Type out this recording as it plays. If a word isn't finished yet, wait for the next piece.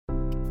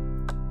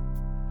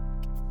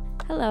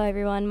Hello,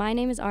 everyone. My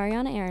name is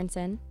Ariana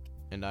Aronson.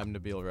 And I'm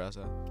Nabil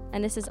Reza.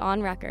 And this is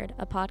On Record,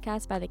 a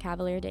podcast by the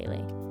Cavalier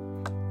Daily.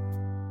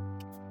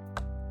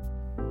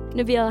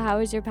 Nabil, how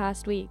was your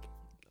past week?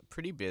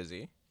 Pretty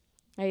busy.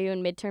 Are you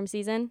in midterm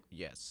season?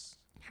 Yes.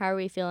 How are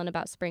we feeling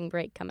about spring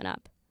break coming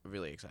up?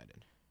 Really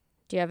excited.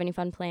 Do you have any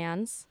fun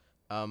plans?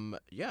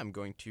 Yeah, I'm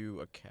going to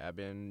a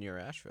cabin near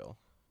Asheville.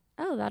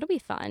 Oh, that'll be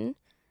fun.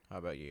 How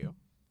about you?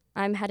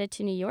 I'm headed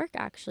to New York,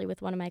 actually,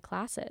 with one of my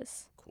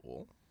classes.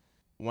 Cool.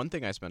 One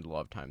thing I spent a lot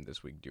of time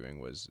this week doing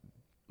was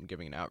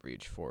giving an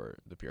outreach for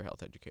the peer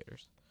health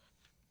educators.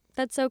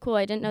 That's so cool.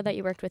 I didn't know that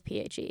you worked with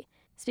PHE.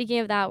 Speaking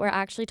of that, we're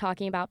actually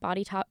talking about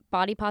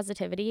body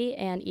positivity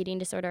and eating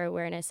disorder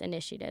awareness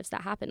initiatives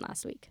that happened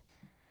last week.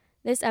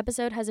 This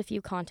episode has a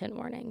few content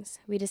warnings.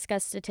 We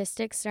discuss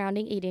statistics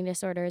surrounding eating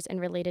disorders and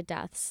related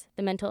deaths,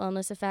 the mental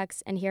illness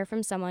effects, and hear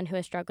from someone who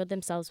has struggled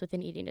themselves with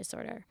an eating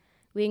disorder.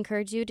 We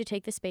encourage you to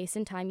take the space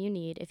and time you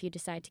need if you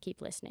decide to keep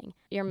listening.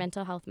 Your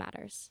mental health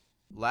matters.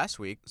 Last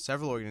week,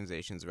 several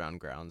organizations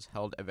around grounds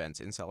held events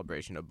in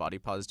celebration of body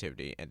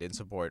positivity and in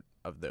support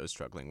of those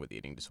struggling with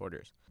eating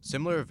disorders.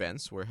 Similar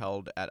events were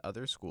held at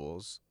other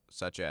schools,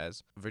 such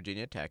as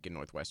Virginia Tech and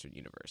Northwestern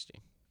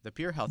University. The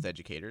Peer Health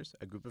Educators,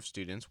 a group of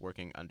students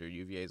working under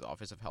UVA's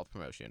Office of Health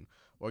Promotion,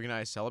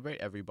 organized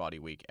Celebrate Every Body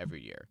Week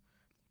every year.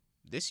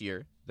 This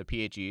year, the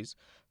PHEs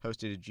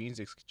hosted a Genes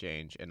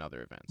Exchange and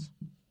other events.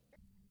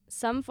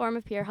 Some form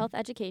of peer health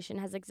education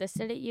has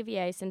existed at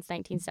UVA since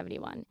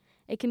 1971.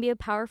 It can be a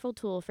powerful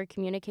tool for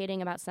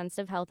communicating about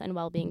sensitive health and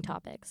well-being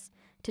topics.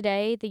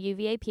 Today, the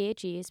UVA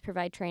PHEs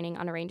provide training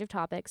on a range of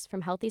topics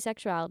from healthy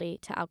sexuality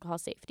to alcohol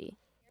safety.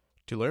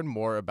 To learn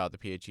more about the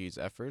PHE's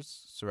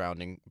efforts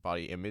surrounding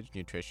body image,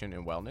 nutrition,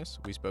 and wellness,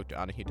 we spoke to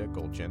Anahita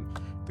Golchin,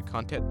 the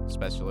content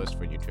specialist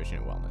for nutrition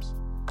and wellness.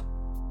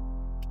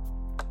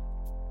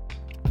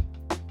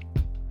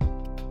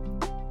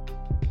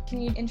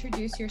 Can you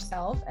introduce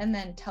yourself and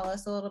then tell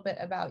us a little bit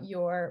about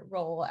your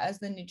role as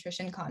the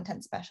nutrition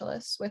content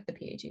specialist with the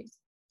PHEs?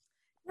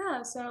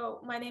 Yeah, so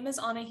my name is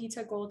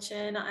Anahita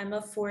Golchin. I'm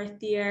a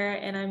fourth year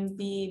and I'm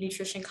the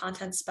nutrition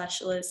content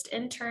specialist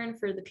intern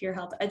for the Peer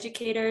Health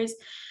Educators.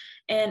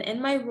 And in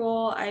my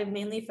role, I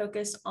mainly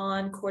focus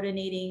on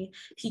coordinating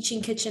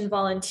Teaching Kitchen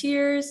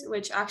volunteers,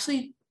 which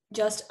actually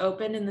just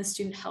opened in the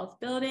Student Health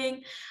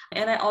Building.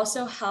 And I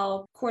also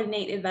help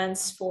coordinate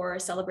events for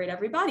Celebrate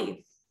Every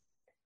Body.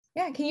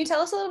 Yeah, can you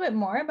tell us a little bit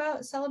more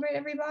about Celebrate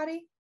Every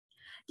Body?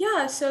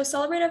 Yeah, so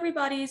Celebrate Every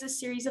Body is a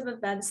series of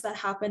events that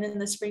happen in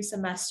the spring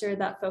semester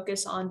that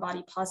focus on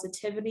body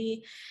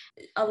positivity,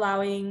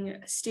 allowing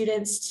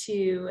students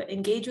to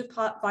engage with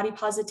body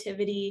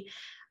positivity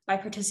by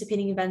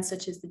participating in events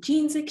such as the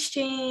Genes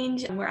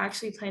Exchange. And we're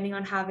actually planning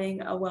on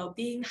having a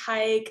well-being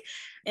hike,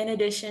 in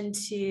addition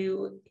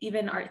to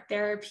even art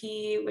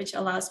therapy, which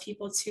allows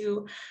people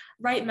to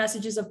write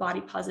messages of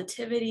body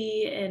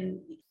positivity and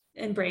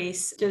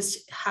embrace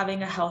just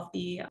having a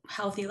healthy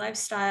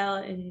lifestyle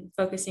and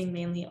focusing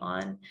mainly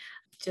on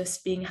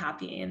just being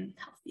happy and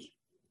healthy.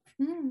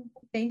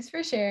 Thanks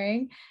for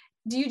sharing.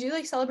 Do you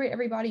do Celebrate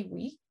Every Body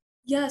week?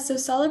 Yeah, so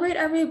Celebrate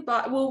Every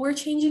Body, we're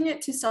changing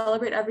it to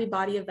Celebrate Every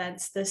Body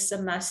events this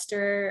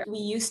semester. We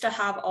used to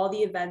have all the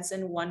events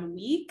in 1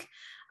 week.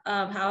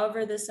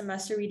 However, this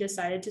semester we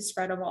decided to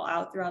spread them all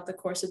out throughout the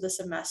course of the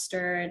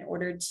semester in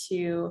order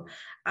to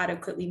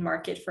adequately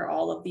market for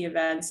all of the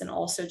events and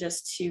also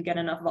just to get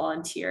enough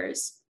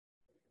volunteers.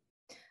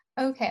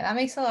 Okay, that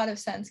makes a lot of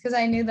sense because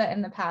I knew that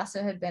in the past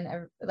it had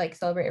been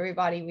Celebrate Every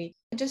Body week.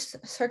 Just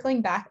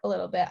circling back a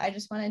little bit, I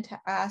just wanted to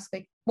ask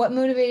what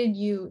motivated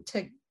you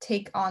to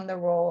take on the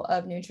role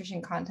of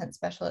nutrition content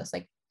specialist,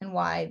 and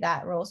why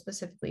that role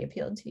specifically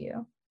appealed to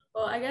you?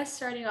 Well, I guess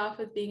starting off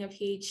with being a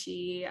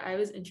PHE, I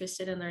was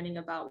interested in learning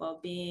about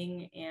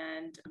well-being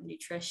and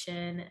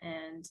nutrition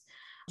and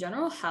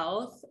general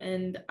health.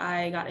 And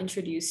I got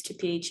introduced to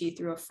PHE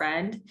through a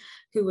friend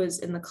who was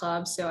in the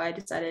club. So I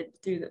decided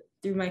through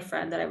my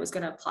friend that I was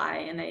going to apply,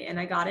 and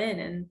I got in.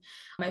 And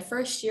my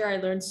first year, I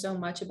learned so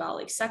much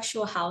about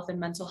sexual health and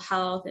mental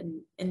health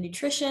and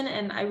nutrition.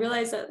 And I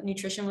realized that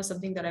nutrition was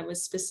something that I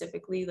was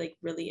specifically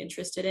really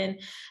interested in.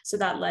 So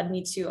that led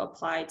me to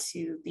apply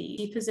to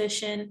the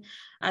position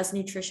as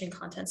nutrition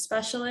content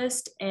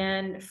specialist.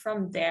 And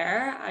from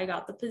there, I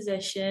got the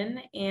position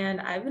and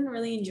I've been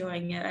really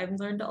enjoying it. I've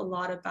learned a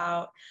lot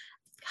about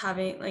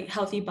having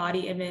healthy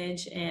body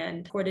image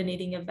and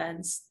coordinating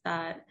events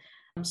that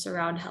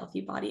surround healthy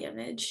body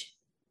image.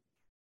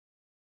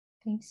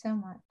 Thanks so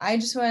much. I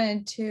just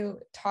wanted to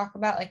talk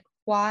about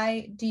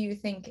why do you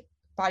think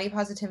body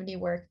positivity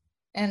work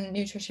and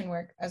nutrition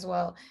work as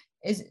well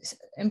is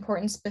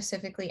important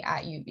specifically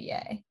at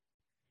UVA?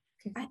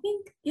 I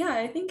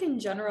think in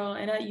general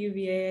and at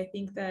UVA, I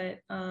think that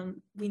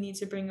we need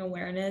to bring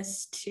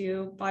awareness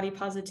to body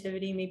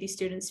positivity. Maybe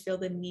students feel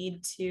the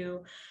need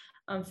to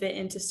fit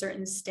into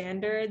certain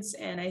standards.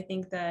 And I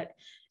think that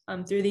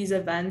through these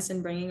events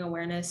and bringing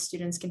awareness,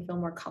 students can feel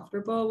more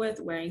comfortable with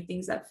wearing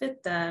things that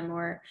fit them,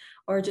 or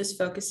just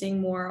focusing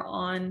more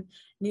on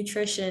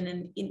nutrition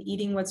and in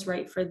eating what's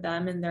right for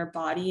them and their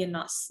body, and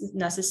not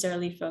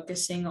necessarily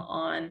focusing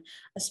on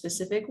a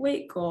specific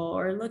weight goal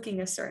or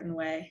looking a certain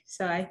way.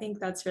 So I think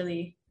that's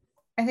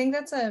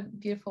a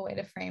beautiful way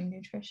to frame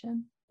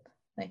nutrition,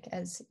 like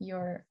as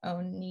your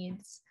own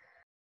needs.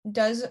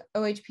 Does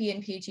OHP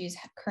and PHEs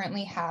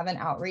currently have an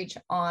outreach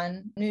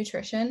on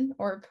nutrition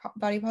or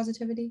body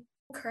positivity?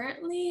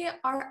 Currently,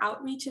 our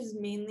outreach is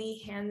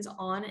mainly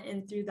hands-on,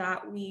 and through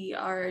that, we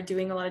are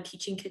doing a lot of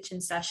teaching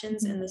kitchen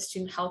sessions in the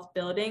student health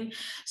building.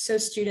 So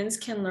students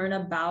can learn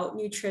about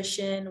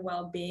nutrition,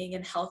 well-being,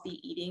 and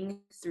healthy eating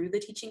through the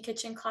teaching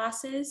kitchen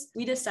classes.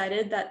 We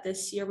decided that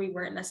this year we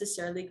weren't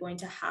necessarily going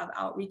to have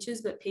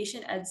outreaches, but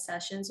patient ed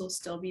sessions will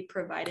still be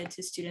provided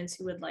to students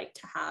who would like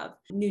to have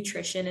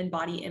nutrition and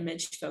body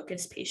image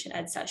focused patient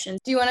ed sessions.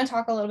 Do you want to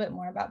talk a little bit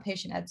more about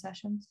patient ed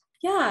sessions?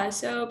 Yeah,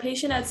 so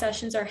patient ed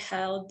sessions are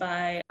held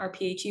by our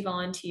PHE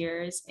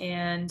volunteers,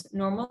 and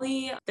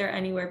normally they're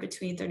anywhere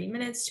between 30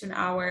 minutes to an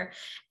hour,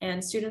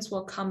 and students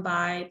will come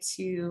by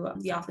to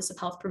the Office of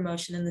Health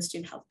Promotion in the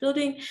Student Health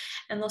Building,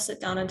 and they'll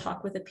sit down and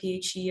talk with a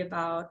PHE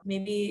about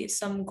maybe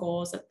some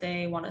goals that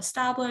they want to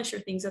establish or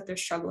things that they're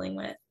struggling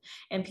with,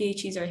 and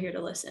PHEs are here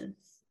to listen.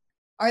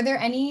 Are there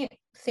any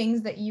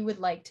things that you would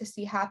like to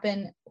see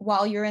happen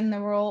while you're in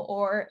the role,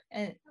 or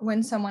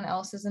when someone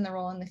else is in the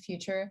role in the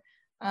future,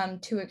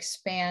 to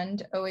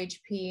expand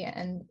OHP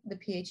and the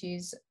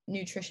PHE's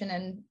nutrition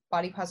and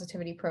body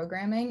positivity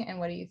programming? And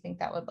what do you think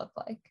that would look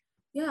like?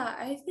 Yeah,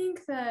 I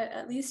think that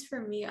at least for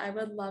me, I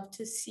would love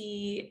to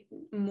see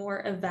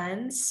more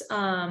events.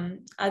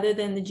 Other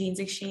than the Genes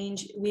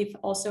Exchange, we've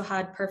also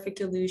had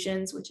Perfect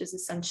Illusions, which is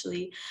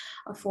essentially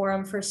a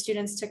forum for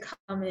students to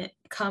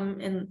come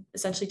and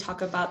essentially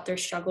talk about their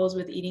struggles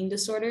with eating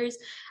disorders.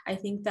 I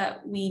think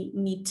that we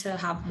need to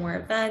have more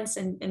events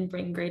and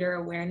bring greater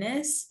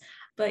awareness.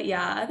 But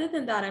yeah, other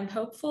than that, I'm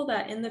hopeful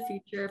that in the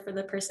future, for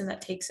the person that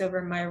takes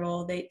over my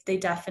role, they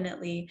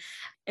definitely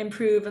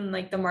improve in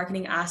like the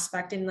marketing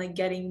aspect and like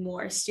getting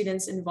more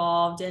students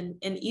involved, and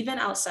even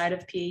outside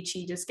of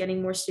PHE, just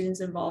getting more students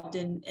involved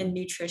in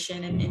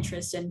nutrition and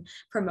interest in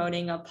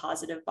promoting a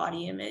positive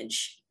body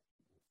image.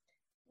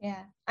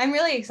 Yeah, I'm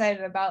really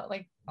excited about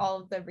like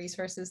all of the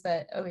resources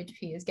that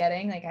OHP is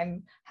getting. Like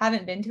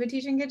haven't been to a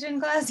teaching kitchen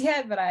class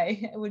yet, but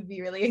I would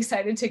be really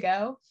excited to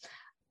go.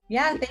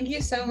 Yeah, thank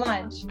you so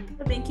much.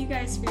 Thank you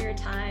guys for your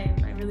time.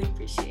 I really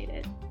appreciate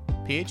it.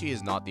 PHE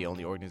is not the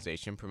only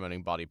organization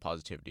promoting body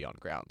positivity on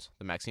grounds.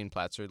 The Maxine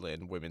Platzer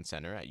Lynn Women's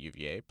Center at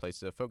UVA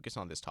places a focus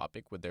on this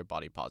topic with their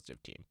Body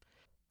Positive team.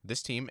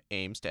 This team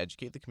aims to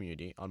educate the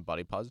community on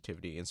body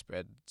positivity and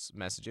spreads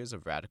messages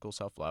of radical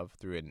self-love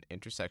through an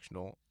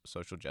intersectional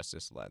social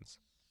justice lens.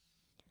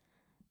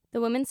 The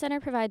Women's Center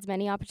provides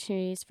many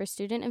opportunities for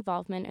student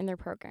involvement in their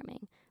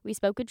programming. We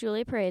spoke with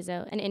Julia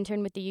Parezo, an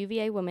intern with the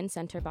UVA Women's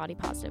Center Body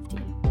Positive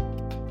team.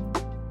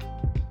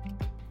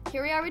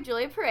 Here we are with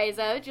Julia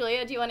Parezo.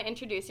 Julia, do you want to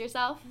introduce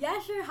yourself?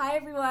 Yeah, sure. Hi,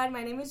 everyone.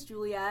 My name is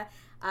Julia.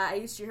 I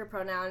use she, her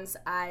pronouns.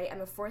 I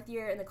am a fourth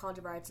year in the College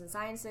of Arts and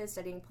Sciences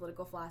studying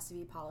political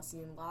philosophy,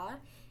 policy, and law.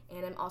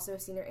 And I'm also a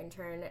senior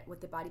intern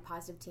with the Body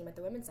Positive team at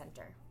the Women's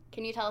Center.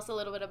 Can you tell us a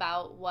little bit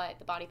about what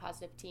the Body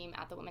Positive team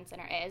at the Women's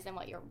Center is and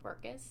what your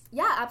work is?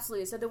 Yeah,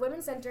 absolutely. So the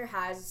Women's Center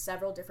has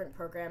several different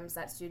programs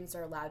that students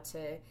are allowed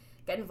to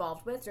get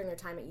involved with during their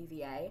time at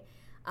UVA.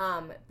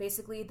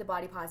 Basically, the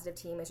Body Positive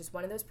team is just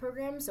one of those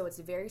programs, so it's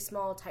a very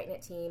small,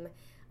 tight-knit team,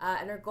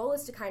 and our goal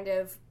is to kind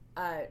of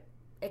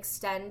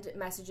extend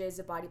messages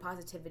of body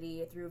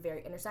positivity through a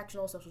very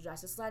intersectional social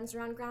justice lens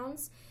around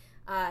grounds.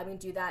 We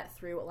do that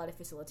through a lot of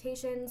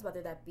facilitations,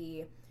 whether that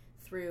be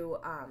through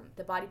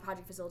the body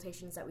project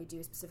facilitations that we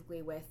do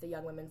specifically with the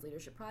Young Women's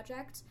Leadership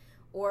Project,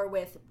 or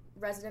with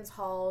residence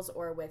halls,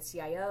 or with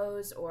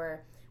CIOs,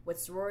 or with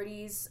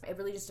sororities. It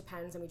really just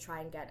depends, and we try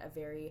and get a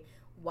very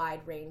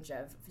wide range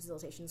of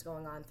facilitations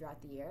going on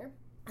throughout the year.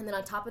 And then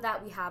on top of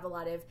that, we have a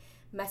lot of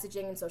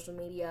messaging and social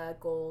media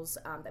goals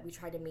that we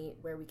try to meet,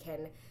 where we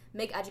can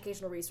make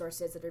educational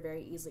resources that are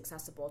very easily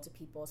accessible to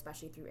people,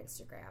 especially through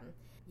Instagram.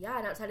 Yeah,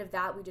 and outside of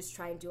that, we just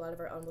try and do a lot of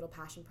our own little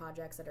passion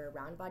projects that are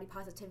around body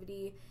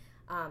positivity.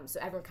 So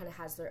everyone kind of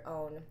has their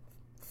own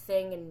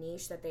thing and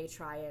niche that they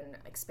try and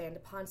expand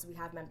upon. So we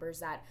have members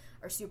that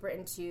are super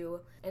into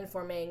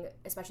informing,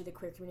 especially the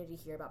queer community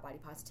here, about body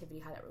positivity,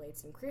 how that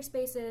relates in queer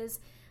spaces.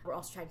 We're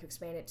also trying to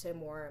expand it to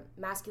more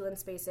masculine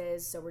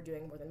spaces. So we're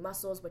doing More Than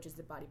Muscles, which is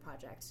the body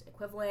project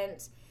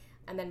equivalent.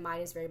 And then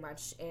mine is very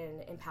much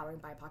in empowering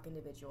BIPOC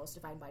individuals to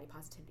find body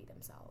positivity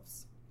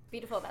themselves.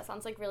 Beautiful. That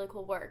sounds like really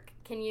cool work.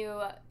 Can you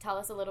tell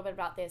us a little bit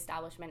about the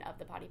establishment of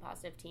the Body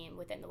Positive team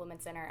within the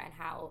Women's Center and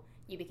how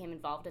you became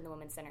involved in the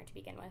Women's Center to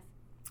begin with?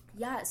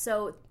 Yeah,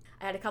 so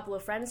I had a couple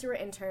of friends who were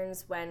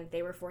interns when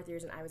they were fourth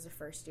years and I was a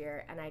first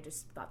year, and I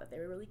just thought that they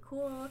were really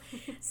cool.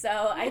 So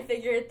I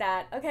figured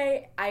that,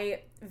 okay,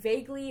 I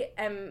vaguely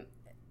am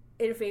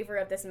in favor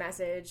of this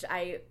message.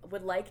 I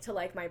would like to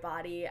like my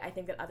body. I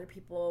think that other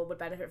people would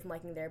benefit from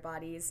liking their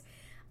bodies.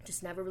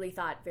 Just never really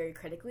thought very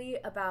critically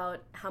about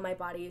how my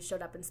body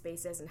showed up in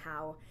spaces and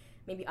how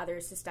maybe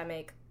other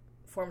systemic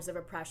forms of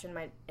oppression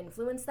might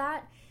influence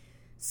that.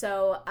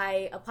 So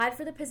I applied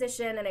for the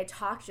position, and I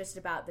talked just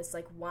about this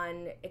like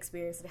one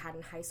experience that I had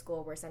in high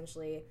school, where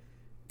essentially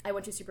I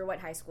went to super white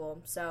high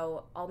school.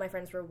 So all my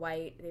friends were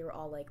white. They were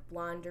all like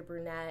blonde or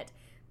brunette,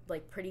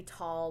 like pretty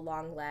tall,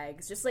 long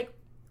legs, just like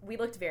we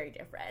looked very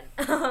different.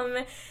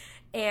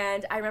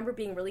 And I remember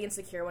being really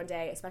insecure one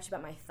day, especially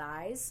about my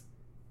thighs.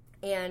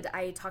 And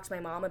I talked to my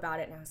mom about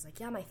it, and I was like,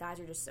 yeah, my thighs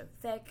are just so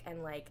thick,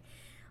 and like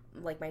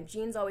my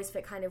jeans always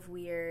fit kind of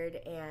weird,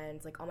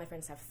 and like all my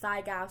friends have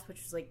thigh gaps,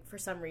 which was like for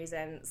some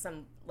reason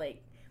some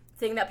like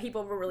thing that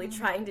people were really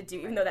trying to do,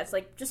 even though that's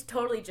like just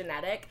totally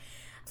genetic.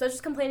 So I was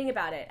just complaining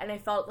about it, and I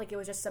felt like it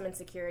was just some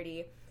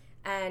insecurity.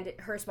 And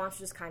her response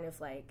was just kind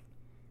of like,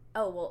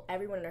 oh, well,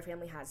 everyone in our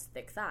family has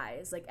thick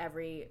thighs. Like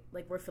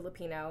we're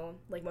Filipino,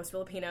 like most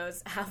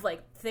Filipinos have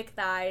like thick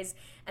thighs,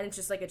 and it's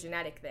just like a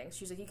genetic thing.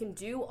 She's like, you can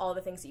do all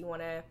the things that you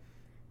want to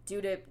do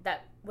to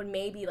that would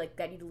maybe like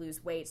get you to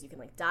lose weight. So you can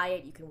like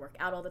diet, you can work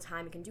out all the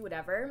time, you can do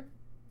whatever.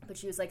 But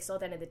she was like, still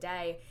at the end of the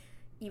day,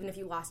 even if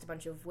you lost a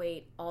bunch of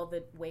weight, all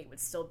the weight would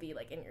still be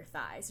like in your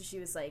thighs. So she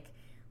was like,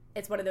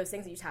 it's one of those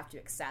things that you just have to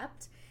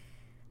accept.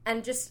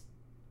 And just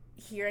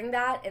hearing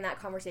that in that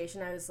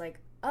conversation, I was like,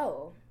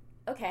 oh,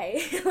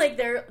 okay. Like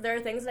there are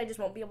things that I just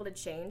won't be able to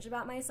change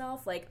about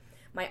myself. Like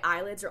my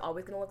eyelids are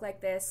always going to look like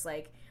this.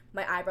 Like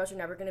my eyebrows are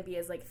never going to be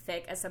as like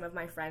thick as some of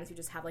my friends who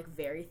just have like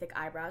very thick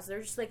eyebrows.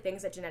 They're just like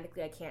things that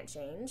genetically I can't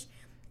change,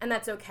 and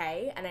that's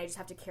okay. And I just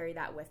have to carry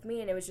that with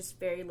me. And it was just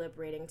very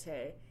liberating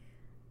to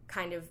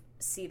kind of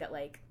see that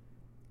like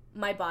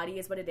my body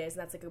is what it is,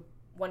 and that's like a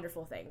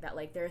wonderful thing. That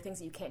like there are things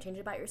that you can't change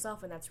about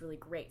yourself, and that's really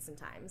great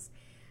sometimes.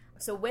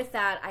 So with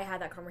that, I had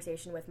that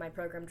conversation with my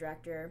program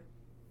director.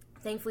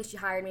 Thankfully, she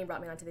hired me and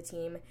brought me onto the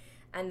team.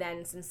 And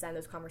then since then,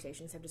 those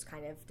conversations have just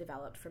kind of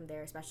developed from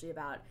there, especially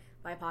about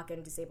BIPOC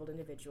and disabled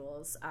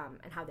individuals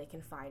and how they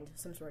can find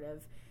some sort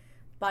of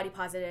body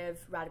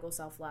positive, radical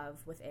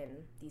self-love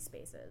within these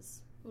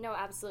spaces. No,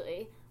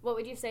 absolutely. What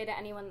would you say to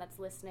anyone that's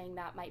listening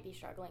that might be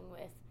struggling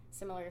with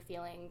similar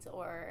feelings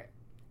or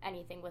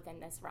anything within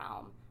this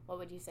realm? What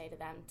would you say to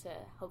them to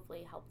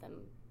hopefully help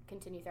them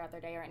continue throughout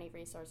their day, or any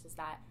resources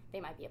that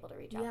they might be able to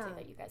reach out to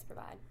that you guys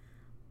provide?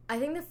 I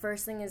think the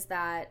first thing is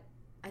that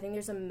I think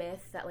there's a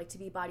myth that like to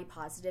be body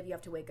positive, you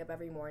have to wake up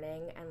every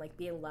morning and like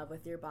be in love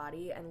with your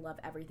body and love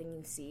everything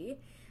you see.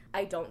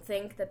 I don't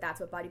think that that's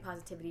what body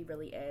positivity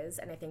really is,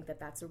 and I think that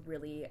that's a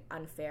really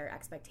unfair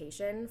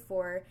expectation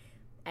for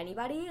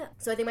anybody.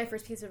 So I think my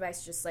first piece of advice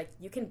is just like,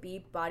 you can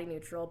be body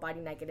neutral,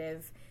 body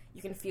negative,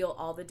 you can feel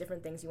all the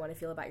different things you want to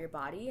feel about your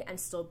body and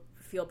still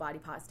feel body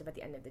positive at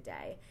the end of the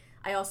day.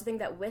 I also think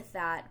that with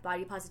that,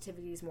 body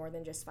positivity is more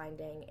than just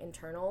finding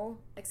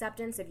internal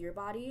acceptance of your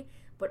body,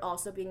 but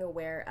also being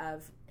aware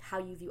of how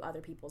you view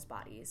other people's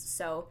bodies.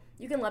 So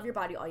you can love your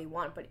body all you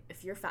want, but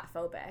if you're fat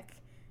phobic,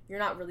 you're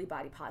not really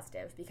body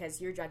positive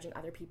because you're judging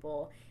other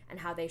people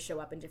and how they show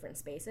up in different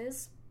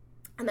spaces.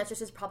 And that's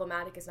just as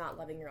problematic as not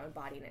loving your own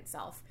body in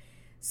itself.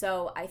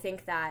 So I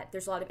think that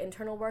there's a lot of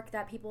internal work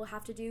that people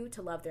have to do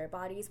to love their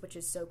bodies, which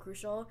is so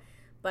crucial.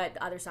 But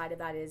the other side of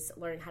that is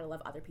learning how to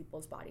love other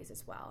people's bodies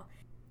as well.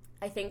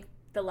 I think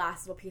the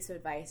last little piece of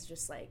advice is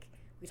just like,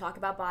 we talk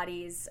about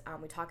bodies,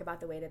 we talk about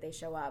the way that they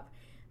show up,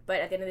 but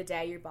at the end of the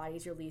day, your body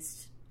is your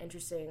least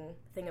interesting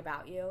thing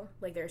about you.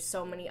 Like there's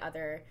so many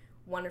other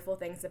wonderful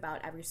things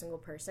about every single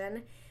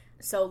person.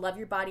 So love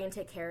your body and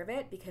take care of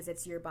it because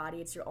it's your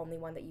body, it's your only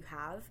one that you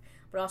have.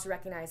 But also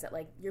recognize that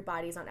like your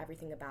body is not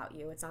everything about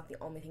you. It's not the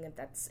only thing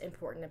that's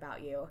important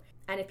about you.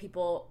 And if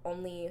people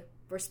only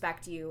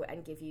respect you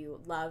and give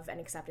you love and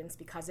acceptance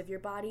because of your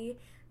body,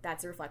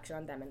 that's a reflection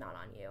on them and not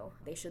on you.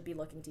 They should be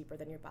looking deeper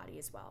than your body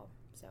as well.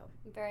 So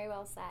very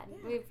well said.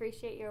 Yeah. We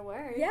appreciate your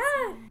words. Yeah.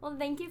 Well,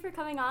 thank you for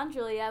coming on,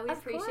 Julia. We of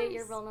appreciate course.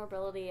 your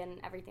vulnerability and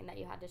everything that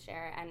you had to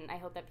share. And I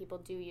hope that people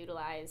do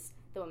utilize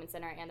the Women's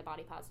Center and the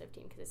Body Positive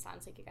team because it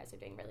sounds like you guys are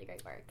doing really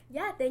great work.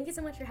 Yeah, thank you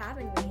so much for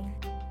having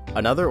me.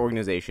 Another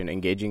organization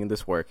engaging in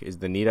this work is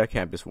the NEDA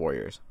Campus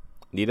Warriors.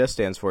 NEDA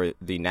stands for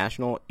the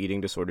National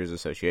Eating Disorders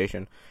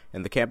Association,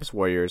 and the Campus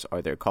Warriors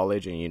are their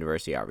college and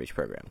university outreach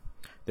program.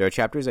 There are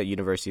chapters at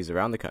universities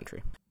around the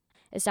country.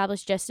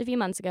 Established just a few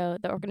months ago,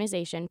 the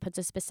organization puts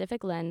a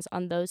specific lens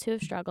on those who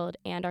have struggled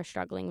and are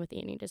struggling with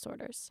eating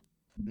disorders.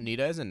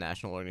 NEDA is a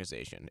national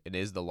organization. It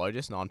is the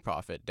largest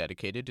nonprofit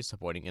dedicated to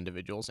supporting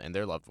individuals and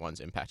their loved ones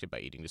impacted by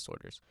eating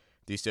disorders.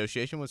 The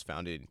association was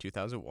founded in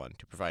 2001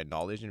 to provide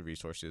knowledge and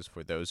resources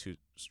for those who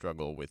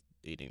struggle with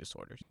eating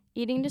disorders.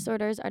 Eating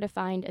disorders are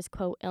defined as,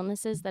 quote,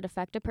 illnesses that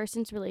affect a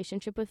person's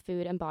relationship with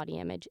food and body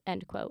image,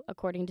 end quote,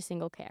 according to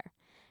Single Care.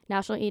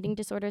 National Eating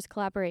Disorders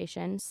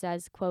Collaboration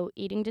says, quote,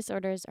 eating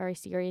disorders are a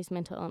serious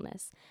mental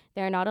illness.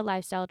 They are not a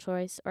lifestyle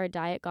choice or a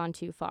diet gone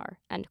too far,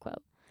 end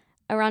quote.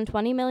 Around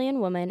 20 million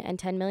women and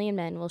 10 million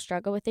men will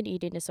struggle with an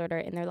eating disorder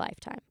in their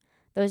lifetime.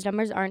 Those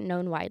numbers aren't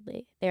known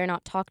widely. They are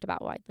not talked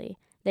about widely.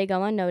 They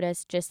go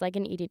unnoticed, just like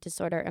an eating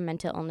disorder or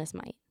mental illness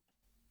might.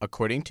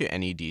 According to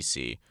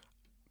NEDC,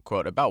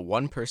 quote, about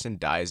one person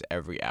dies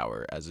every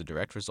hour as a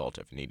direct result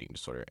of an eating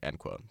disorder, end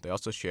quote. They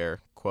also share,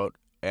 quote,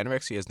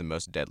 anorexia is the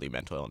most deadly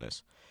mental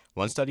illness.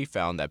 One study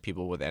found that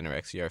people with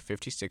anorexia are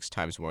 56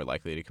 times more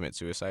likely to commit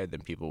suicide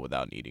than people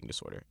without an eating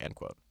disorder, end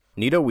quote.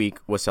 NEDA Week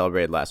was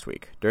celebrated last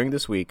week. During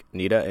this week,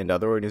 NEDA and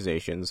other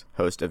organizations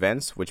host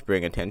events which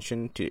bring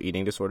attention to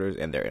eating disorders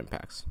and their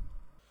impacts.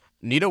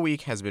 NEDA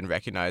Week has been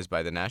recognized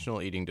by the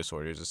National Eating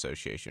Disorders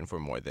Association for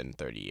more than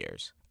 30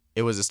 years.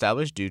 It was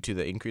established due to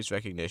the increased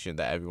recognition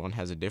that everyone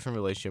has a different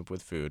relationship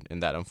with food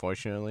and that,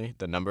 unfortunately,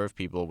 the number of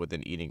people with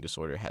an eating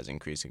disorder has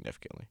increased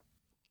significantly.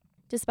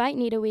 Despite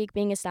NEDA Week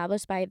being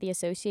established by the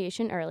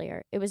association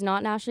earlier, it was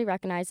not nationally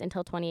recognized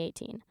until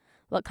 2018.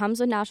 What comes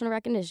with national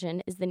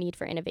recognition is the need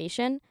for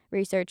innovation,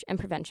 research, and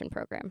prevention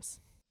programs.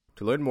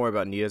 To learn more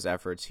about NEDA's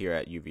efforts here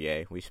at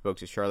UVA, we spoke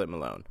to Charlotte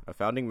Malone, a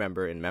founding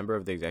member and member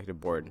of the executive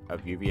board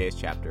of UVA's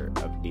chapter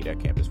of NEDA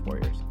Campus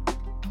Warriors.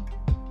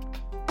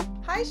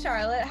 Hi,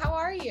 Charlotte. How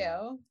are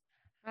you?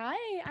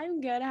 Hi, I'm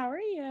good. How are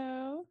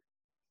you?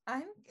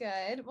 I'm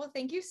good. Well,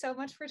 thank you so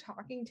much for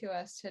talking to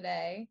us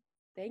today.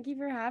 Thank you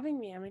for having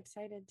me. I'm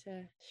excited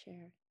to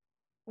share.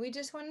 We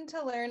just wanted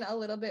to learn a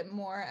little bit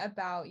more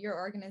about your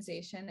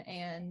organization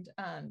and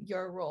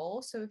your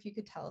role. So if you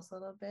could tell us a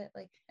little bit,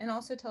 and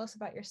also tell us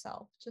about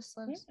yourself. Just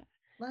let us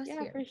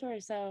hear. For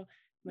sure. So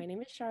my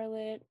name is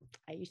Charlotte.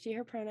 I use she,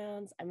 her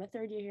pronouns. I'm a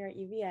third year here at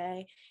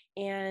UVA,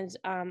 and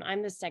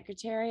I'm the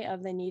secretary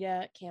of the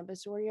NEDA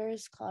Campus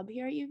Warriors Club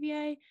here at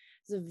UVA.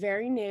 It's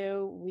very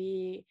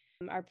new.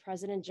 Our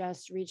president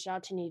just reached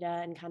out to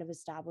NEDA and kind of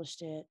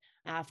established it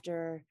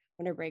after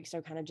winter break,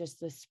 so kind of just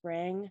this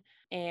spring.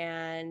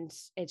 And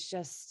it's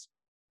just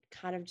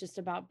kind of just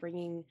about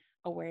bringing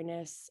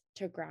awareness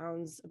to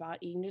grounds about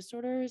eating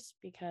disorders,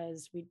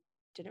 because we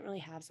didn't really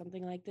have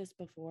something like this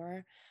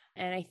before.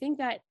 And I think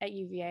that at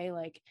UVA,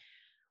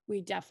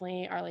 we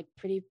definitely are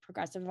pretty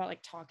progressive about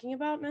talking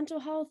about mental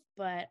health,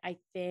 but I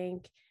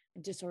think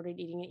disordered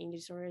eating and eating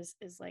disorders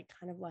is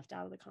kind of left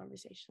out of the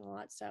conversation a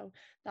lot. So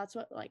that's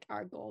what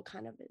our goal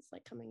kind of is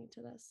coming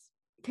into this.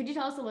 Could you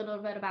tell us a little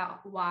bit about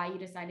why you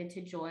decided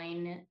to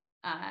join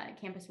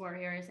Campus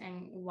Warriors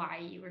and why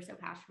you were so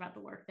passionate about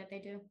the work that they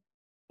do?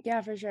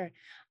 Yeah, for sure.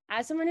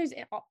 As someone who's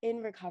in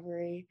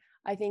recovery,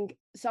 I think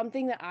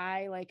something that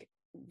I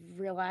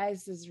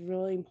realized is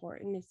really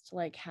important is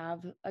to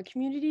have a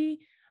community.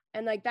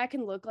 And that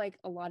can look like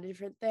a lot of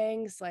different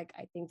things. I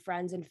think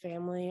friends and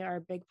family are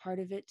a big part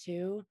of it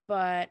too.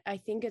 But I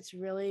think it's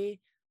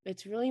really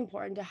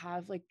important to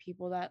have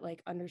people that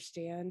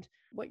understand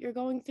what you're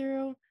going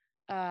through.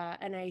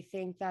 And I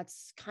think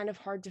that's kind of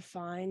hard to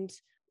find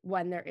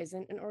when there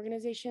isn't an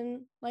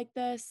organization like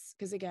this,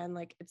 because again,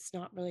 it's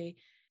not really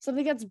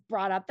something that's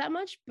brought up that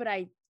much, but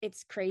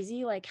it's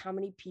crazy how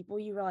many people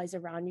you realize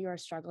around you are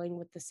struggling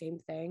with the same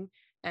thing.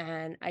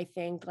 And I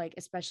think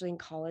especially in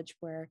college,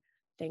 where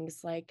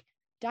things like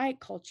diet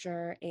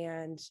culture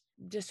and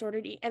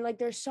disordered eating, and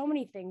there's so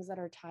many things that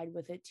are tied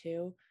with it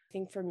too. I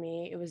think for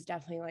me, it was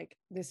definitely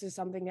this is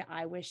something that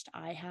I wished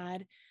I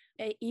had.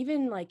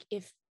 Even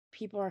if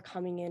people are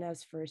coming in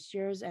as first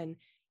years, and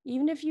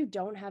even if you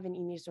don't have an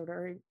eating disorder,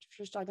 or if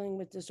you're struggling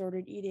with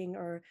disordered eating,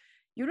 or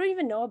you don't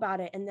even know about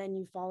it, and then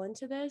you fall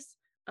into this,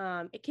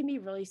 it can be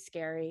really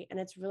scary and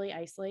it's really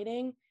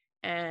isolating.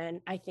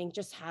 And I think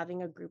just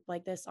having a group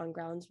like this on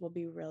grounds will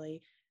be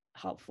really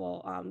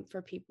helpful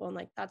for people.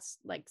 And that's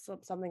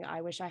something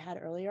I wish I had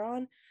earlier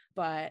on.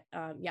 But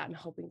I'm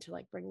hoping to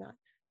bring that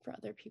for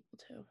other people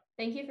too.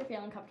 Thank you for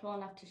feeling comfortable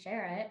enough to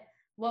share it.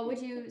 What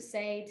would you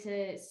say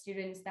to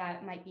students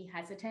that might be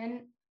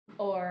hesitant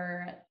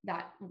or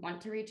that want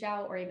to reach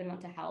out or even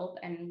want to help?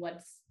 And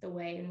what's the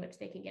way in which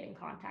they can get in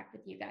contact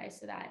with you guys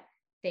so that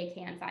they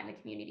can find the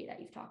community that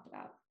you've talked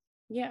about?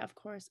 Yeah, of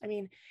course. I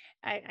mean,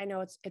 I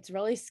know it's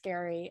really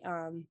scary.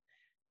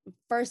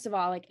 First of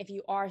all, if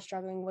you are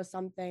struggling with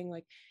something,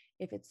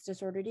 if it's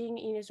disordered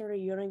eating disorder,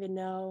 you don't even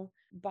know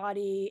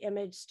body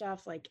image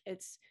stuff, and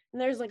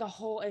there's a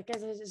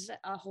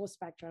whole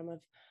spectrum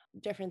of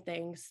different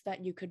things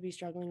that you could be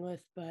struggling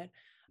with. But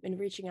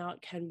reaching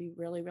out can be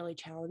really, really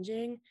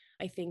challenging.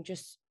 I think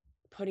just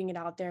putting it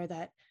out there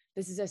that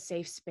this is a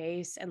safe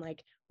space, and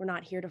we're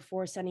not here to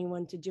force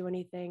anyone to do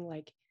anything.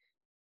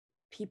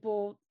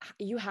 People,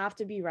 you have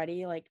to be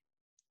ready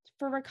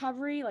for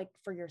recovery,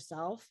 for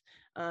yourself.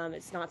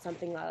 It's not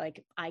something that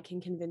I can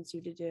convince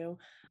you to do,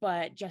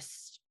 but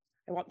just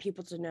I want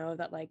people to know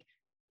that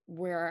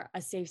we're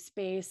a safe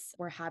space.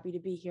 We're happy to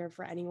be here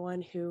for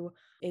anyone who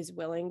is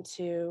willing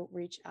to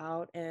reach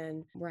out,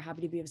 and we're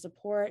happy to be of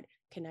support,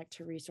 connect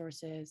to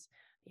resources.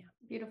 Yeah.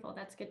 Beautiful.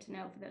 That's good to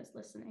know for those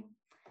listening.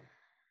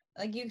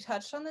 You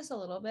touched on this a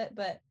little bit,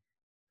 but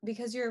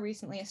because you're a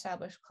recently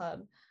established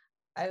club,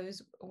 I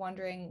was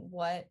wondering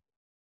what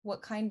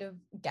kind of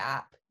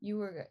gap you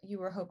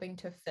were hoping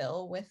to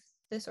fill with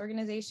this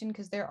organization,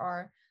 because there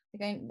are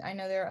Like I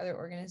know there are other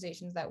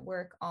organizations that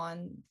work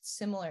on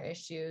similar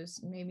issues,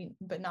 maybe,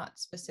 but not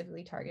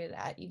specifically targeted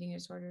at eating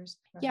disorders.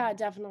 Yeah,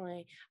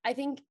 definitely. I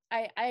think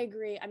I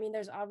agree. I mean,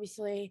 there's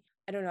obviously,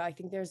 I don't know, I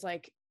think there's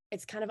like,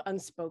 it's kind of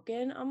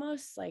unspoken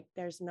almost. Like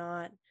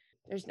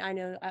I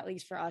know at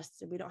least for us,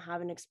 we don't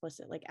have an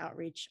explicit like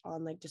outreach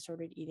on like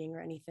disordered eating or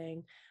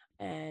anything.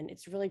 And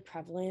it's really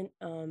prevalent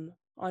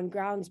on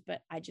grounds,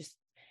 but I just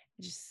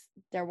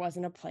there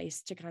wasn't a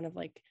place to kind of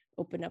like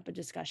open up a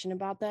discussion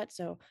about that.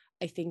 So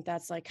I think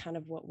that's like kind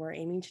of what we're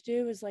aiming to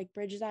do, is like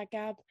bridge that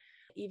gap.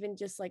 Even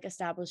just like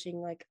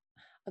establishing like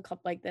a club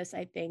like this,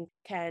 I think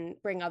can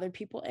bring other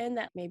people in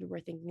that maybe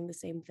we're thinking the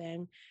same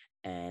thing,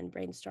 and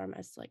brainstorm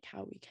as like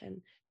how we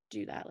can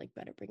do that, like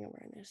better bring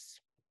awareness.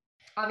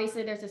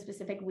 Obviously, there's a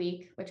specific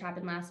week, which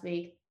happened last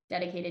week,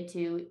 dedicated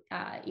to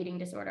eating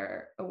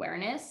disorder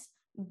awareness.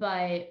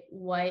 But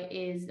what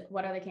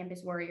are the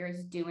Campus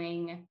Warriors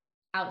doing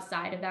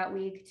outside of that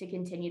week to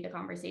continue the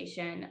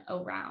conversation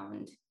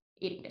around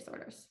eating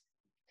disorders?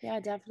 Yeah,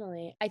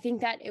 definitely. I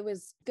think that it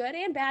was good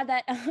and bad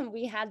that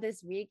we had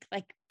this week,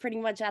 like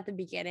pretty much at the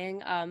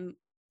beginning,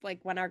 like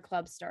when our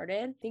club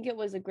started. I think it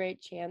was a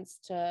great chance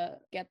to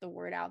get the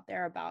word out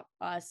there about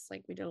us.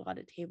 Like we did a lot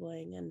of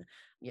tabling and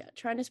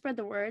trying to spread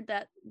the word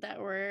that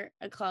we're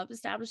a club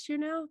established here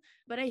now.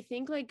 But I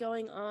think like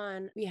going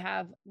on, we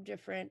have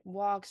different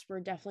walks.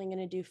 We're definitely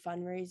going to do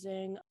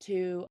fundraising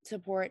to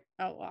support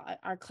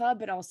our club,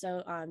 but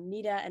also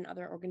NIDA and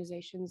other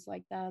organizations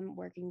like them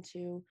working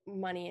to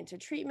money into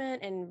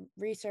treatment and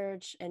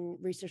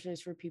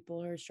resources for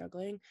people who are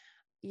struggling.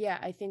 Yeah,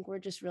 I think we're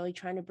just really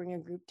trying to bring a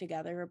group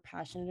together who are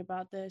passionate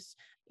about this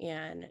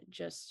and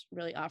just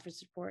really offer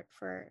support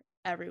for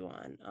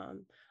everyone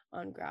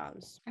on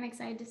grounds. I'm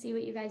excited to see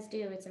what you guys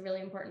do. It's a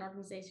really important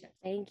organization.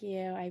 Thank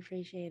you. I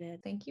appreciate it.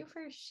 Thank you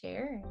for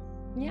sharing.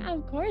 Yeah,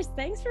 of course.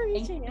 Thanks for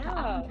reaching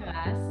out. To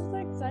us. This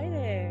is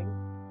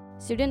exciting.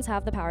 Students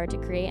have the power to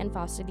create and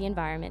foster the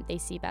environment they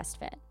see best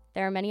fit.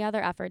 There are many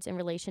other efforts in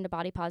relation to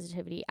body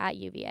positivity at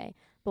UVA,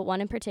 but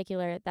one in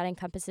particular that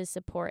encompasses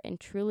support in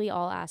truly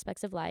all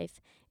aspects of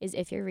life is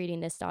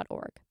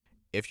ifyou'readingthis.org.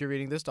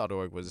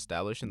 Ifyou'readingthis.org was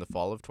established in the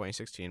fall of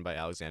 2016 by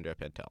Alexandra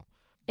Pentel.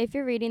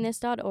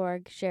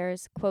 Ifyou'readingthis.org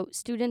shares, quote,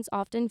 students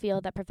often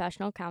feel that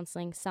professional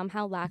counseling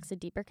somehow lacks a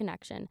deeper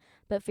connection,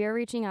 but fear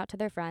reaching out to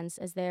their friends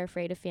as they are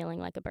afraid of feeling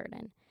like a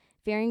burden.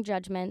 Fearing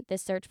judgment,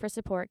 this search for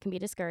support can be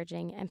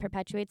discouraging and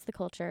perpetuates the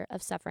culture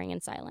of suffering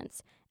in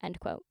silence, end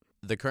quote.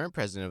 The current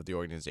president of the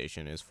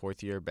organization is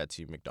fourth-year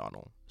Betsy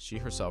McDonald. She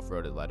herself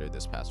wrote a letter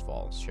this past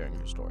fall sharing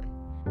her story.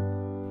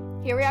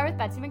 Here we are with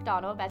Betsy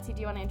McDonald. Betsy, do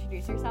you want to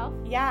introduce yourself?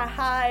 Yeah,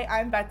 hi,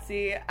 I'm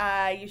Betsy.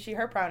 I use she,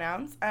 her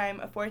pronouns. I'm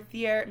a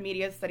fourth-year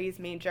media studies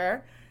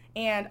major,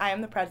 and I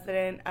am the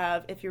president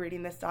of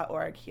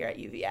ifyou'readingthis.org here at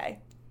UVA.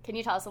 Can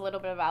you tell us a little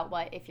bit about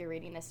what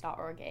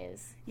ifyou'readingthis.org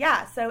is?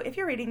 Yeah, so If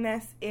You're Reading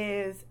This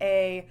is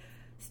a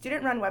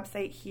student-run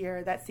website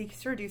here that seeks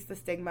to reduce the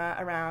stigma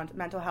around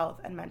mental health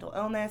and mental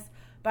illness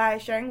by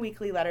sharing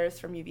weekly letters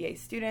from UVA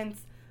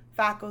students,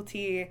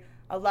 faculty,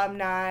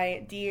 alumni,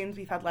 deans.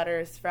 We've had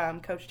letters from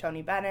Coach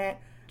Tony Bennett.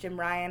 Jim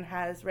Ryan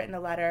has written a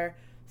letter.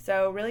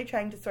 So really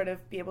trying to sort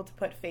of be able to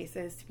put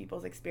faces to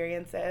people's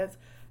experiences,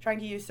 trying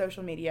to use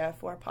social media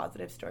for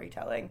positive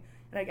storytelling,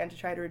 and again, to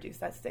try to reduce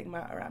that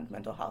stigma around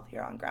mental health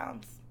here on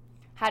grounds.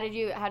 How did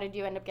you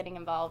end up getting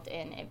involved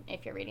in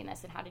If You're Reading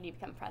This, and how did you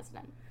become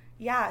president?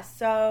 Yeah,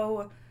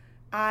 so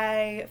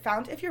I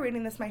found If You're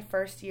Reading This my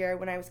first year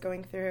when I was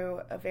going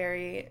through a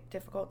very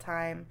difficult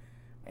time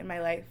in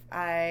my life.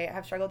 I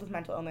have struggled with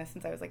mental illness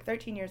since I was like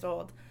 13 years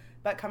old,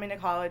 but coming to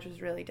college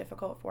was really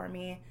difficult for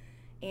me,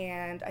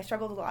 and I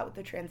struggled a lot with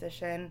the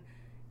transition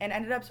and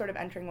ended up sort of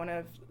entering one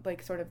of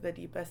like sort of the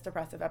deepest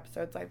depressive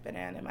episodes I've been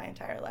in my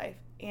entire life.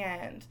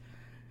 And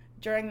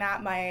during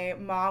that, my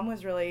mom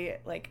was really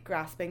like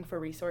grasping for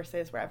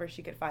resources wherever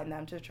she could find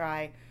them to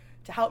try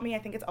to help me. I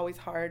think it's always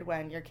hard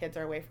when your kids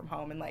are away from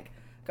home and like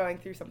going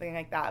through something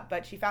like that.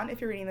 But she found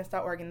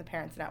ifyou'readingthis.org in the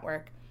Parents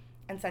Network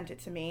and sent it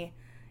to me.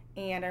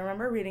 And I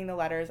remember reading the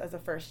letters as a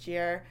first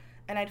year,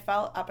 and I'd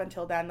felt up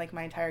until then, like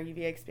my entire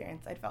UVA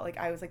experience, I'd felt like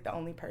I was like the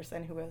only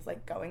person who was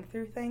like going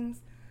through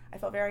things. I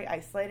felt very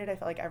isolated. I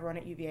felt like everyone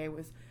at UVA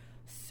was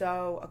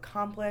so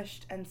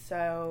accomplished and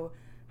so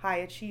high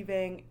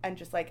achieving and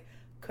just like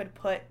could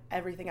put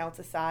everything else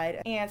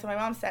aside. And so my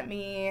mom sent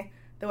me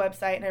the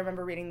website, and I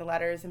remember reading the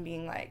letters and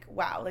being like,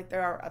 wow, like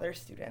there are other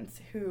students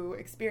who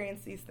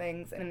experience these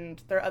things,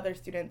 and there are other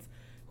students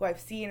who I've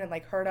seen and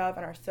like heard of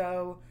and are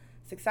so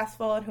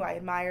successful and who I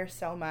admire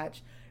so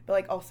much, but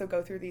like also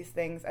go through these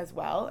things as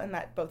well, and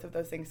that both of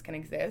those things can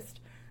exist.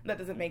 That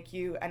doesn't make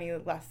you any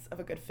less of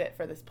a good fit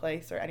for this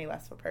place or any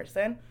less of a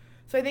person.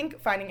 So I think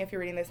finding If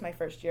You're Reading This my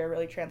first year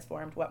really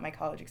transformed what my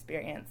college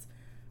experience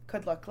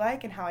could look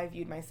like and how I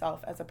viewed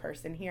myself as a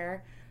person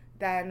here.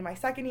 Then my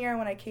second year,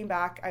 when I came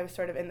back, I was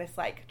sort of in this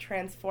like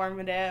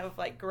transformative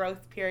like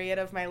growth period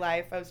of my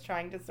life. I was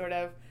trying to sort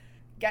of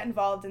get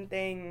involved in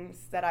things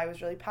that I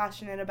was really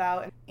passionate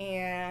about,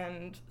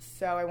 and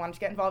so I wanted to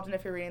get involved in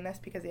If You're Reading This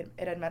because it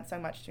had meant so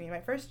much to me my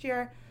first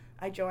year.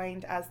 I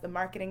joined as the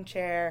marketing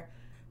chair.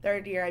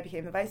 Third year, I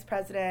became the vice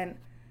president.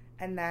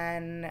 And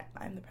then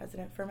I'm the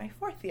president for my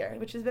fourth year,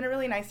 which has been a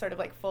really nice sort of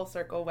like full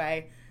circle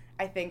way,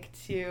 I think,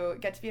 to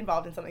get to be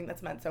involved in something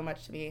that's meant so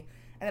much to me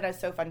and that has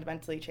so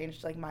fundamentally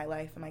changed like my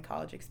life and my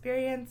college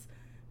experience.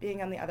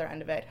 Being on the other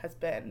end of it has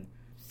been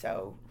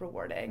so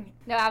rewarding.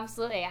 No,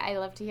 absolutely. I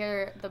love to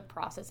hear the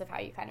process of how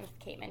you kind of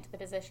came into the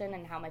position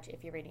and how much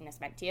If You're Reading This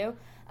meant to you.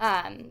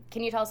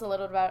 Can you tell us a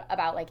little bit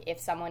about like if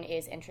someone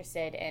is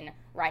interested in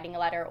writing a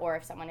letter, or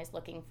if someone is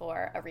looking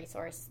for a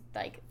resource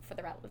like for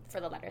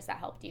the letters that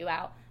helped you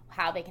out,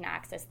 how they can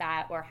access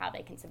that or how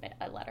they can submit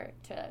a letter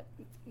to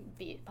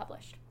be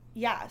published?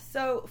 Yeah,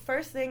 so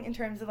first thing in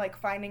terms of like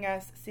finding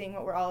us, seeing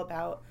what we're all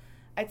about,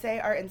 I'd say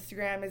our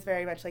Instagram is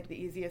very much like the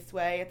easiest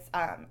way. It's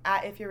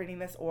at If You're Reading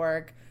This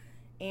org.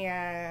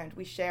 And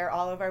we share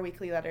all of our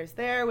weekly letters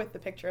there with the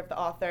picture of the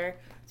author.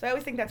 So I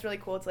always think that's really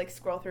cool to like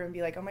scroll through and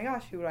be like, oh my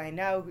gosh, who do I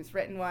know? Who's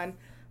written one?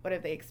 What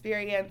have they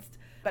experienced?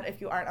 But if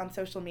you aren't on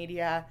social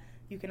media,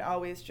 you can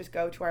always just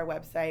go to our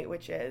website,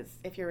 which is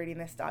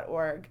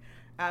ifyou'rereadingthis.org.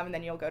 And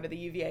then you'll go to the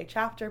UVA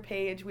chapter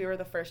page. We were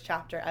the first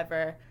chapter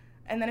ever.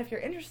 And then if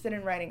you're interested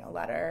in writing a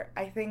letter,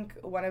 I think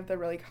one of the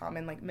really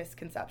common like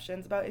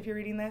misconceptions about If You're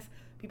Reading This,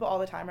 people all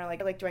the time are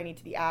like, do I need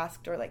to be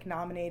asked or like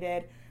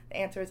nominated? The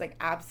answer is like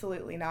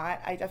absolutely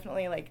not. I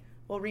definitely like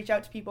will reach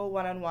out to people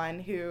one-on-one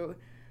who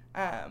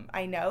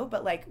I know,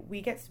 but like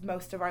we get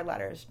most of our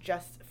letters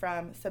just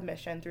from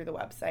submission through the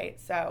website.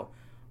 So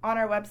on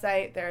our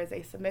website there is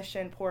a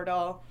submission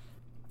portal.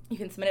 You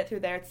can submit it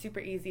through there. It's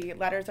super easy.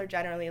 Letters are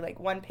generally like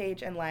 1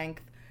 page in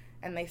length,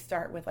 and they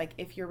start with like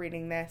if you're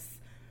reading this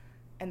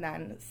and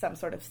then some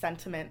sort of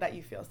sentiment that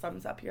you feel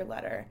sums up your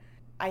letter.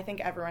 I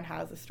think everyone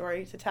has a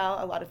story to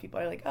tell. A lot of people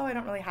are like, oh, I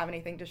don't really have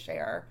anything to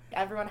share.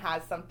 Everyone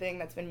has something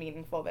that's been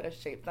meaningful, that has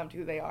shaped them to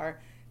who they are,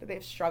 that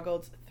they've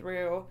struggled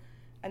through,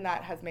 and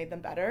that has made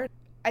them better.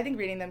 I think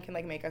reading them can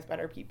like make us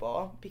better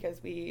people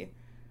because we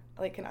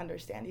like can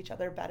understand each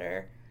other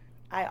better.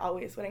 I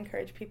always would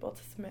encourage people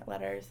to submit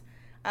letters.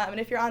 And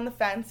if you're on the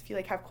fence, if you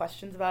like have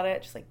questions about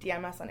it, just like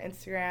DM us on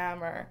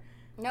Instagram or...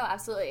 No,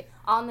 absolutely.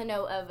 On the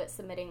note of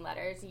submitting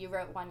letters, you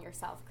wrote one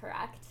yourself,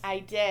 correct? I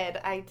did.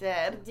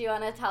 Do you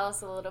want to tell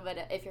us a little bit,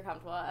 if you're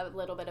comfortable, a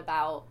little bit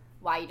about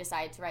why you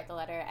decided to write the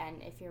letter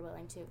and if you're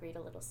willing to read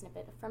a little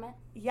snippet from it?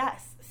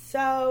 Yes.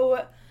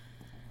 So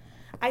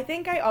I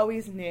think I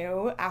always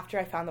knew after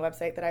I found the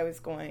website that I was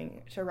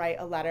going to write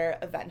a letter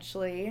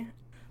eventually.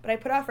 But I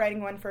put off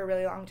writing one for a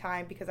really long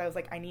time because I was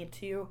like, I need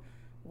to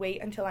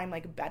wait until I'm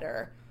like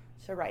better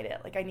to write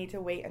it. Like I need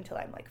to wait until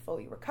I'm like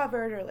fully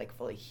recovered or like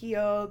fully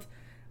healed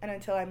and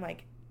until I'm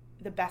like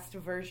the best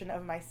version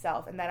of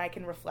myself, and then I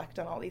can reflect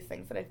on all these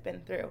things that I've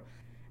been through.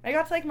 And I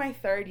got to like my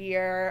third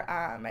year,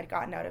 I'd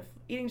gotten out of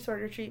eating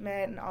disorder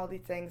treatment and all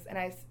these things, and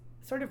I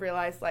sort of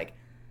realized like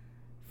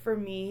for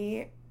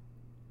me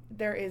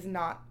there is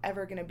not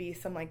ever going to be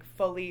some like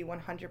fully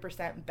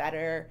 100%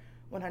 better,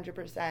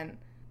 100%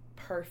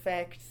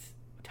 perfect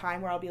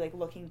time where I'll be like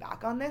looking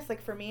back on this.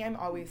 Like for me, I'm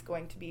always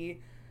going to be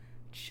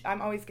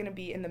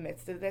in the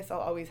midst of this. I'll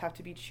always have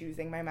to be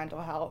choosing my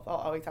mental health. I'll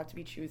always have to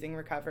be choosing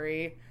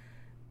recovery.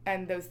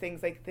 And those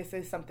things, like, this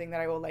is something that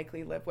I will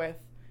likely live with.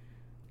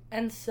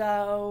 And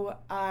so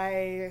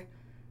I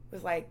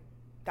was like,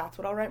 that's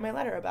what I'll write my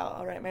letter about.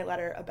 I'll write my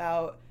letter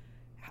about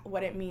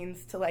what it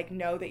means to, like,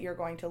 know that you're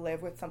going to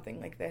live with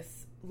something like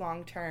this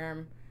long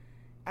term,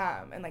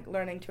 and, like,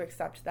 learning to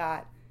accept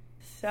that.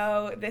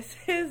 So this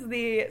is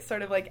the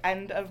sort of, like,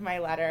 end of my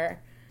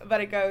letter.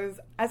 But it goes,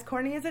 as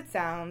corny as it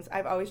sounds,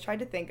 I've always tried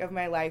to think of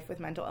my life with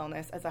mental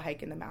illness as a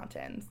hike in the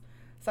mountains.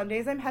 Some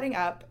days I'm heading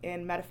up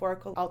in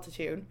metaphorical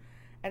altitude,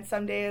 and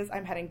some days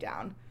I'm heading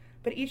down.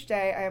 But each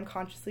day I am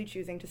consciously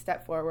choosing to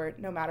step forward,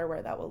 no matter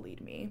where that will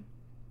lead me.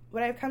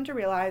 What I've come to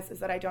realize is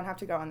that I don't have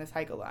to go on this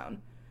hike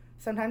alone.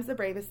 Sometimes the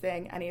bravest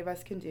thing any of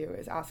us can do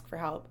is ask for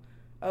help,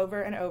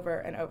 over and over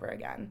and over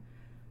again.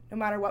 No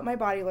matter what my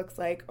body looks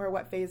like or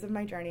what phase of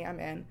my journey I'm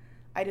in,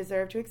 I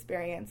deserve to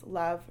experience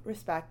love,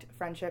 respect,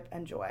 friendship,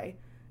 and joy.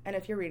 And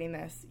if you're reading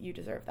this, you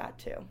deserve that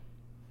too.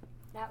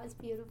 That was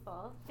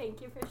beautiful.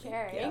 Thank you for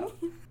sharing.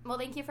 Well,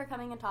 thank you for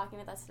coming and talking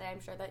with us today. I'm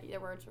sure that your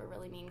words were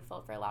really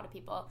meaningful for a lot of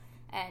people.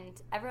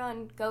 And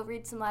everyone, go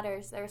read some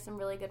letters. There are some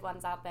really good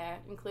ones out there,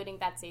 including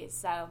Betsy's.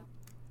 So,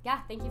 yeah,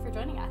 thank you for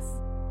joining us.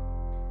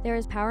 There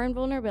is power in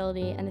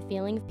vulnerability, and the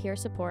feeling of peer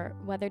support,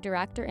 whether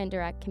direct or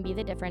indirect, can be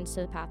the difference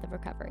to the path of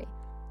recovery.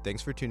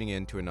 Thanks for tuning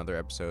in to another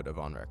episode of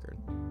On Record.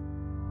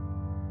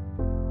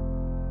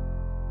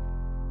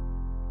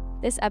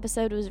 This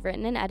episode was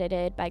written and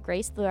edited by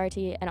Grace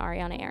Fluharty and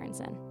Ariana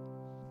Aronson.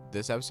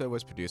 This episode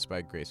was produced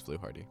by Grace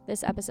Fluharty.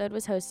 This episode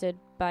was hosted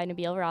by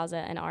Nabil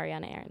Raza and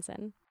Ariana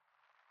Aronson.